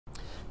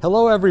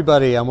Hello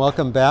everybody, and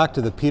welcome back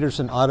to the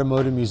Peterson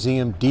Automotive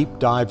Museum Deep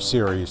Dive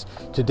Series.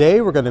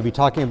 Today we're going to be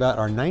talking about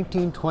our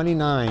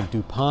 1929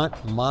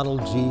 DuPont Model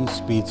G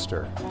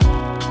Speedster.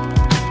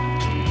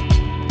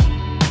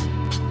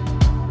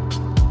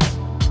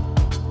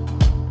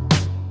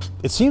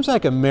 It seems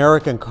like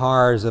American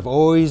cars have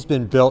always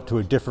been built to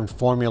a different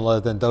formula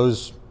than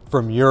those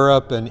from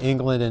Europe and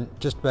England and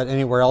just about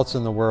anywhere else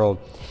in the world.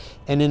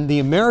 And in the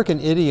American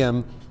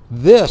idiom,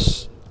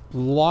 this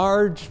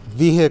large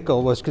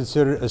vehicle was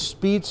considered a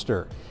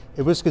speedster.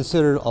 It was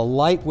considered a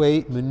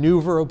lightweight,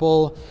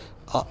 maneuverable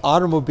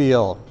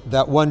automobile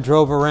that one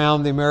drove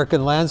around the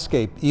American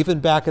landscape, even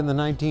back in the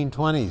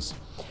 1920s.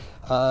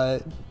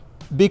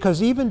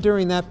 Because even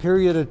during that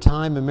period of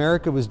time,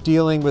 America was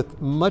dealing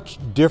with much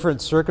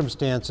different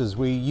circumstances.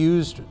 We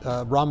used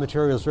raw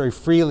materials very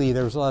freely.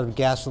 There was a lot of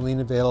gasoline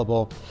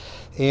available.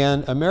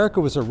 And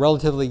America was a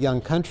relatively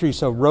young country,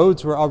 so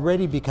roads were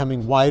already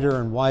becoming wider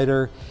and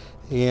wider,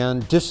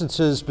 and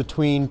distances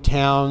between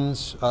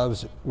towns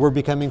were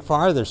becoming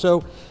farther.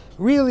 So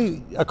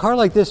really, a car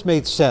like this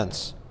made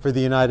sense for the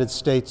United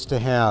States to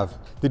have.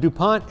 The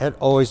DuPont had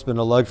always been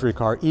a luxury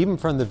car, even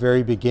from the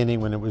very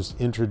beginning when it was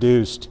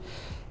introduced.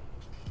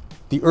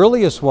 The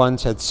earliest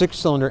ones had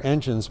 6-cylinder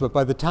engines, but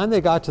by the time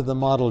they got to the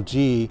Model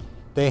G,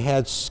 they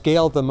had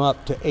scaled them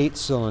up to 8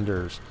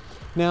 cylinders.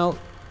 Now,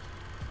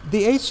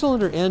 the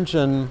 8-cylinder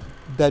engine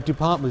that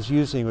DuPont was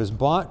using was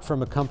bought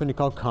from a company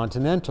called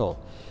Continental,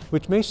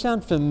 which may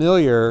sound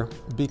familiar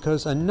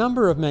because a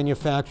number of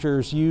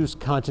manufacturers use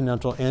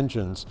Continental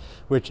engines,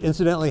 which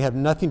incidentally have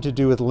nothing to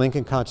do with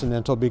Lincoln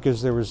Continental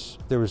because there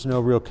was no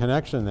real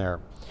connection there.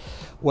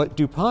 What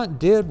DuPont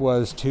did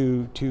was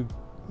to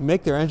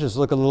make their engines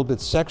look a little bit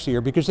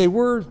sexier, because they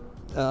were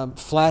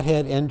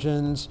flathead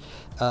engines,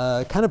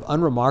 kind of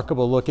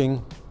unremarkable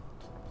looking.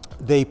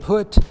 They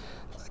put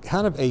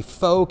kind of a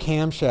faux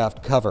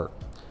camshaft cover,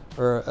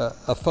 or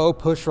a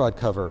faux pushrod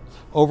cover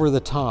over the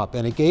top,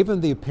 and it gave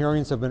them the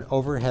appearance of an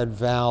overhead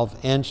valve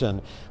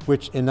engine,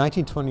 which in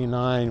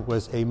 1929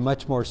 was a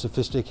much more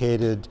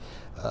sophisticated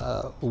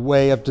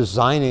way of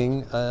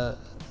designing a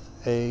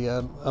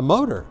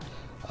motor.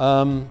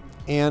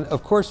 And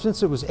of course,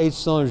 since it was 8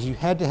 cylinders, you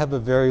had to have a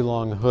very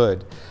long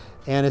hood.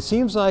 And it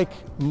seems like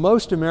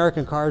most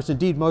American cars,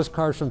 indeed most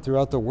cars from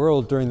throughout the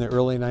world during the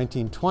early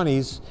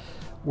 1920s,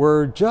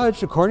 were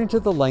judged according to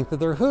the length of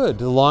their hood.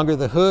 The longer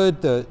the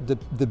hood,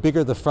 the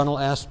bigger the frontal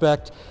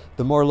aspect,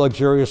 the more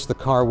luxurious the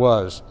car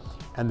was.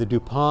 And the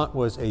DuPont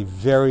was a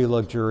very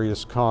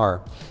luxurious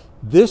car.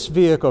 This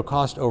vehicle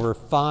cost over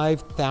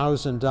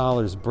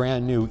 $5,000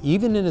 brand new,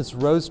 even in its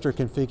roadster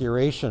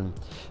configuration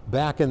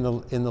back in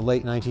the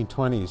late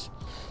 1920s.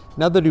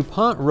 Now, the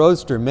DuPont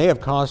Roadster may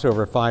have cost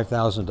over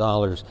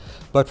 $5,000,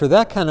 but for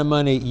that kind of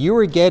money, you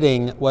were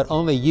getting what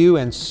only you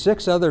and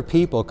 6 other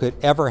people could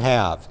ever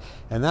have,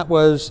 and that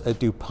was a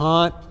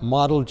DuPont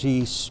Model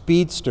G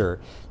Speedster.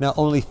 Now,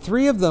 only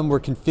 3 of them were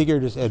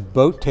configured as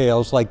boat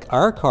tails like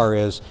our car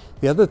is.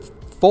 The other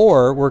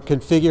 4 were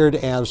configured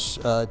as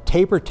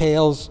taper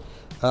tails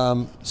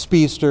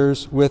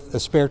speedsters with a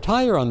spare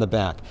tire on the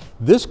back.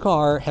 This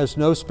car has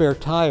no spare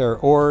tire,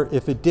 or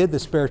if it did, the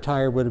spare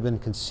tire would have been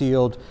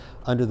concealed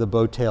under the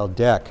boat tail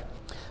deck.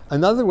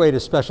 Another way to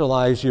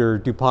specialize your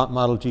DuPont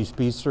Model G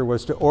Speedster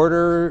was to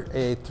order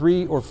a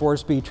 3- or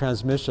 4-speed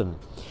transmission.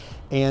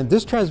 And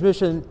this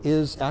transmission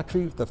is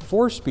actually the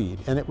 4-speed,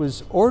 and it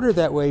was ordered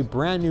that way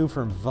brand new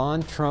from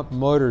Von Trump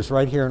Motors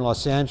right here in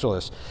Los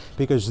Angeles,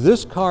 because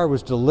this car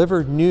was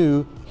delivered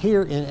new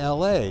here in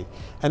LA.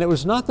 And it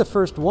was not the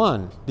first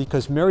one,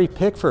 because Mary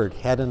Pickford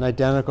had an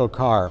identical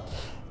car.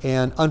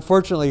 And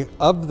unfortunately,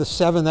 of the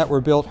 7 that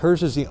were built,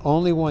 hers is the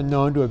only one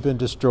known to have been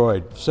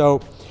destroyed.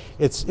 So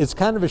it's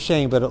kind of a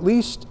shame, but at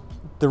least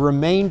the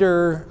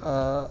remainder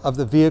of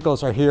the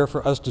vehicles are here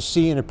for us to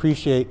see and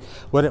appreciate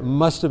what it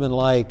must have been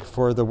like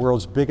for the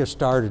world's biggest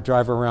star to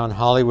drive around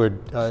Hollywood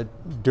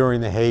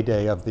during the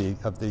heyday of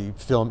the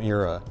film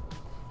era.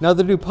 Now,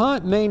 the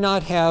DuPont may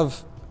not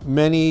have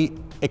many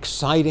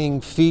exciting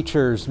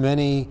features,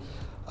 many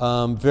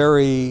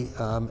very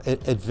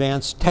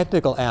advanced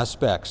technical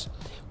aspects,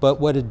 but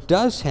what it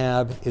does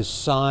have is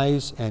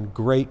size and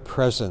great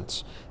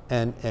presence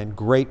and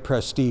great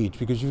prestige,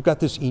 because you've got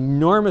this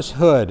enormous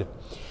hood.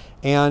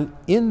 And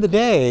in the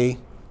day,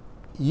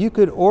 you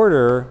could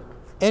order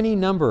any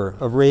number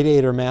of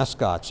radiator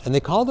mascots, and they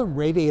call them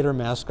radiator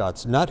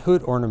mascots, not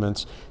hood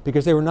ornaments,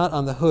 because they were not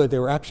on the hood, they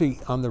were actually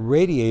on the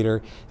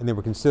radiator, and they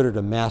were considered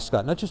a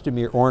mascot, not just a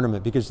mere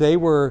ornament, because they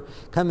were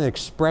kind of an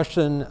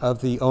expression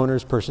of the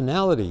owner's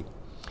personality.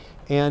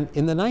 And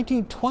in the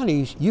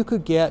 1920s, you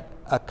could get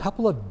a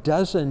couple of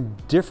dozen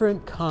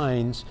different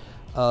kinds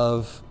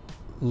of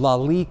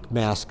Lalique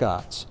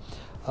mascots.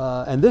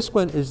 And this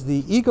one is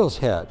the eagle's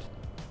head.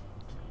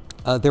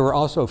 There were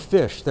also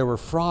fish, there were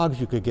frogs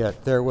you could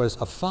get, there was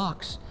a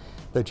fox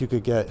that you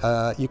could get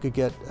a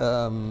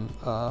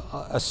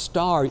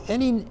star,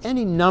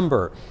 any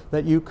number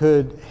that you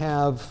could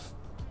have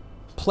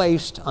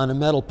placed on a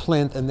metal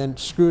plinth and then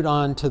screwed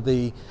on to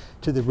the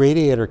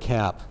radiator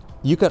cap.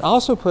 You could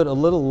also put a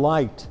little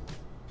light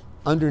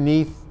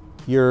underneath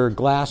your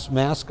glass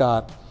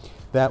mascot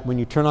that when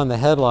you turn on the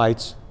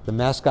headlights, the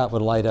mascot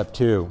would light up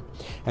too.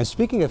 And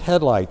speaking of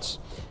headlights,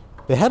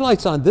 the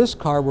headlights on this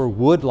car were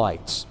wood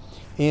lights.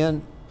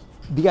 And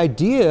the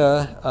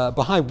idea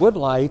behind wood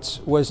lights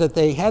was that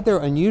they had their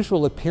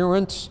unusual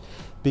appearance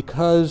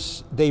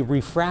because they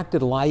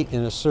refracted light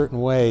in a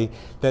certain way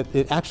that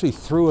it actually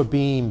threw a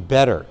beam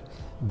better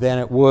than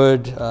it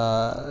would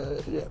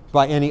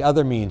by any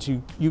other means.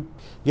 You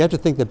have to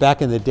think that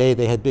back in the day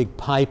they had big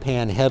pie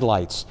pan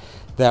headlights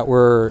that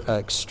were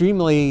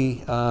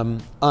extremely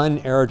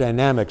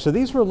unaerodynamic. So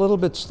these were a little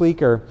bit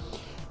sleeker,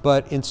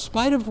 but in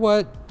spite of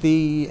what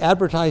the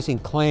advertising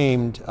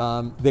claimed,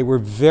 they were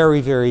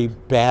very, very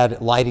bad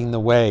at lighting the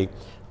way,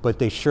 but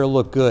they sure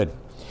look good.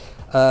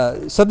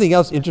 Something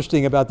else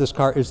interesting about this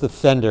car is the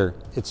fender.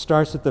 It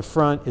starts at the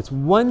front. It's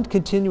one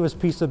continuous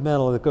piece of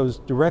metal that goes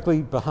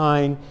directly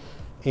behind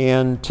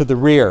and to the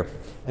rear.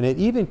 And it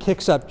even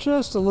kicks up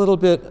just a little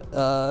bit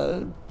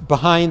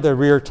behind the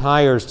rear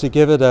tires to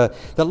give it that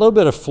little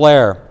bit of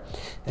flair.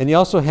 And you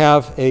also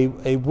have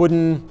a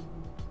wooden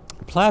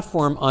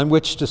platform on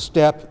which to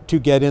step to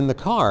get in the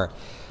car.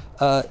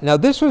 Now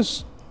this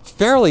was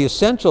fairly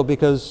essential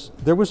because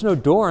there was no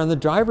door on the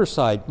driver's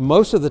side.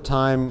 Most of the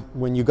time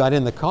when you got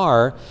in the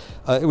car,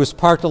 it was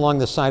parked along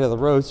the side of the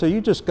road, so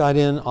you just got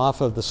in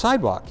off of the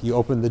sidewalk. You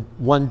opened the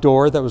one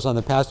door that was on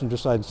the passenger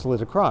side and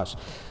slid across.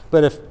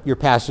 But if your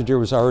passenger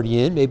was already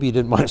in, maybe you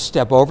didn't want to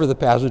step over the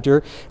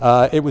passenger,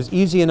 it was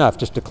easy enough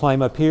just to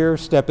climb up here,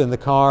 step in the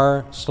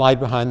car, slide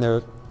behind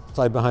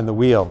the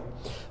wheel.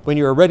 When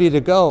you were ready to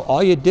go,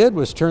 all you did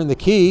was turn the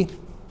key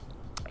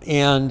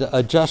and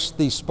adjust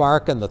the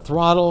spark and the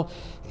throttle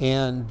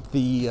and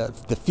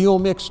the fuel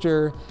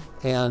mixture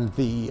and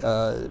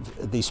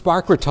the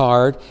spark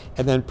retard,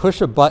 and then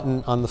push a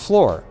button on the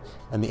floor.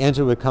 And the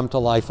engine would come to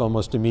life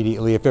almost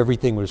immediately if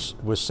everything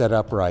was set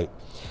up right.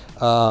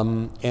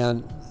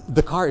 And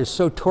the car is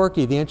so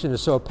torquey, the engine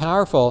is so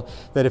powerful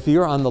that if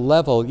you're on the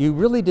level, you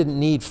really didn't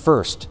need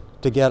first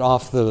to get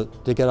off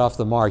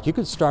the mark. You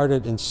could start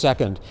it in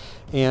second,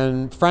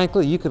 and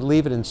frankly, you could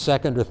leave it in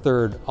second or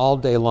third all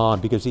day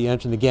long because the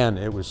engine, again,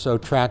 it was so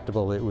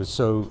tractable, it was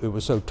so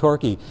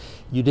torquey,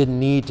 you didn't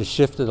need to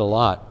shift it a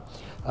lot.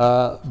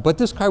 But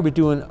this car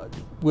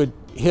would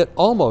hit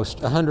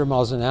almost 100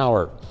 miles an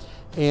hour,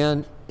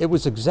 and it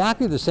was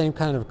exactly the same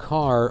kind of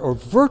car, or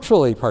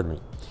virtually, pardon me,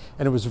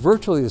 and it was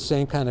virtually the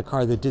same kind of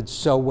car that did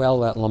so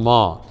well at Le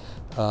Mans.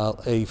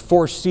 A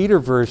four-seater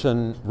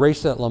version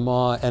raced at Le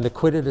Mans and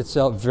acquitted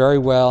itself very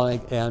well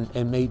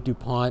and made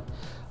DuPont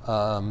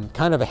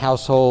kind of a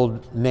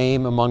household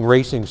name among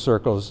racing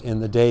circles in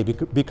the day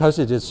because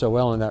it did so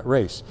well in that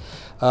race.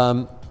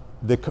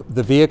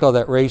 The vehicle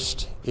that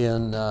raced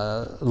in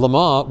Le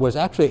Mans was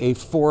actually a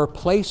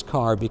four-place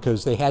car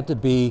because they had to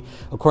be,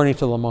 according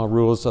to Le Mans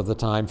rules of the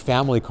time,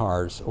 family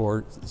cars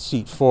or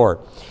seat four.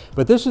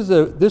 But this is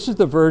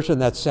the version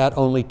that sat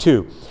only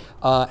two.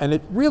 And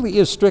it really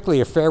is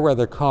strictly a fair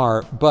weather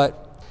car,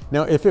 but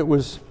now if it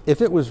was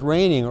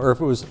raining or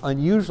if it was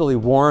unusually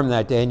warm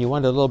that day and you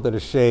wanted a little bit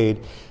of shade,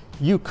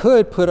 you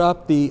could put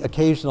up the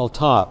occasional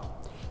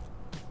top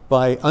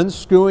by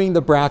unscrewing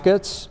the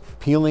brackets,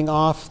 peeling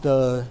off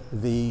the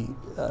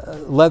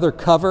leather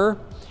cover,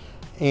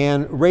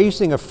 and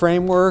raising a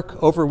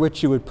framework over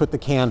which you would put the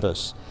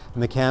canvas.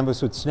 And the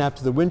canvas would snap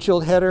to the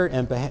windshield header,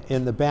 and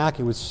in the back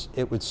it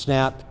would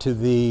snap to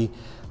the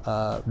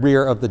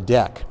rear of the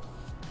deck.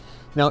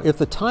 Now, if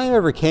the time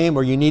ever came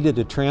where you needed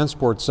to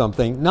transport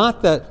something,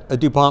 not that a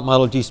DuPont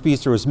Model G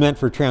Speedster was meant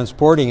for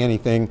transporting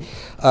anything,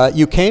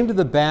 you came to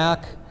the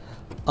back,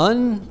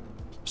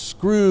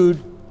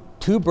 unscrewed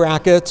two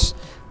brackets,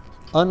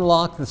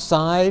 unlocked the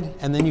side,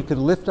 and then you could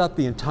lift up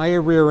the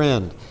entire rear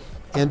end.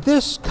 And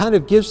this kind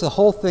of gives the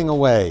whole thing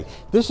away.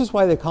 This is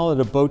why they call it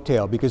a boat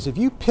tail, because if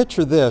you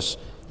picture this,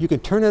 you can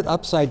turn it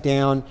upside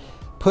down,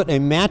 put a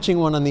matching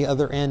one on the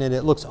other end, and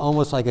it looks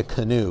almost like a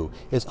canoe.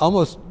 It's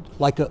almost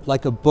like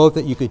a boat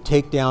that you could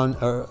take down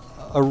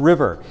a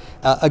river.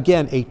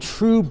 Again, a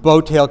true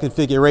boat tail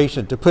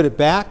configuration. To put it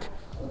back,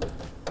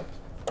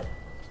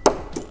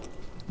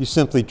 you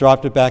simply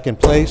dropped it back in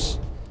place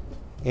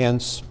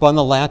and spun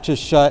the latches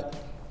shut,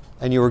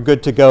 and you were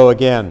good to go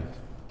again.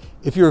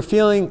 If you were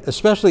feeling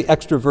especially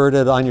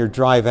extroverted on your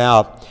drive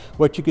out,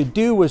 what you could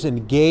do was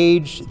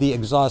engage the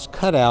exhaust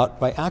cutout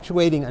by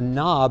actuating a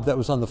knob that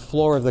was on the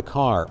floor of the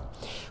car.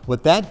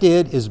 What that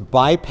did is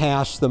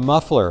bypass the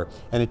muffler,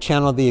 and it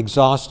channeled the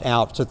exhaust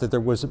out so that there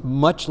was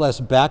much less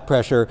back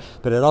pressure,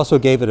 but it also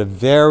gave it a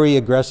very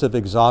aggressive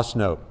exhaust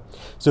note.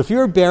 So if you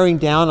were bearing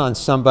down on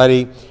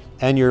somebody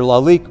and your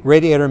Lalique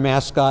radiator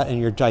mascot and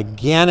your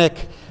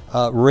gigantic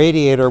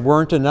radiator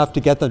weren't enough to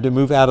get them to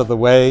move out of the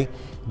way,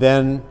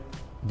 then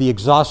the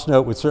exhaust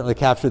note would certainly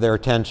capture their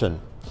attention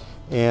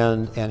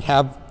and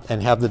have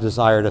the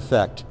desired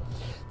effect.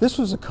 This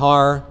was a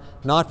car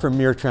not for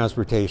mere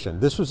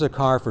transportation. This was a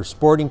car for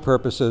sporting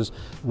purposes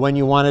when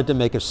you wanted to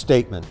make a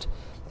statement.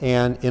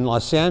 And in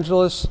Los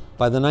Angeles,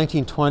 by the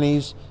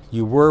 1920s,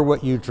 you were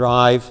what you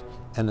drive,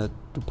 and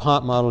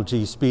DuPont Model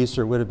G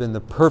Speedster would have been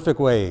the perfect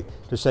way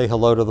to say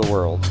hello to the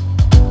world.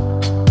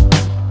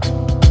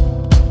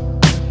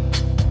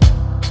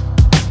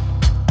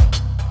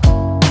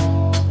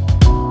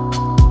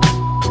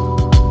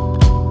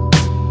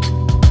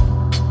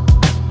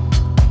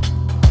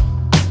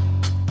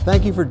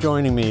 Thank you for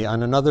joining me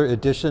on another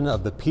edition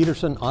of the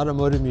Peterson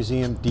Automotive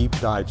Museum Deep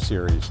Dive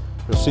Series.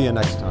 We'll see you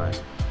next time.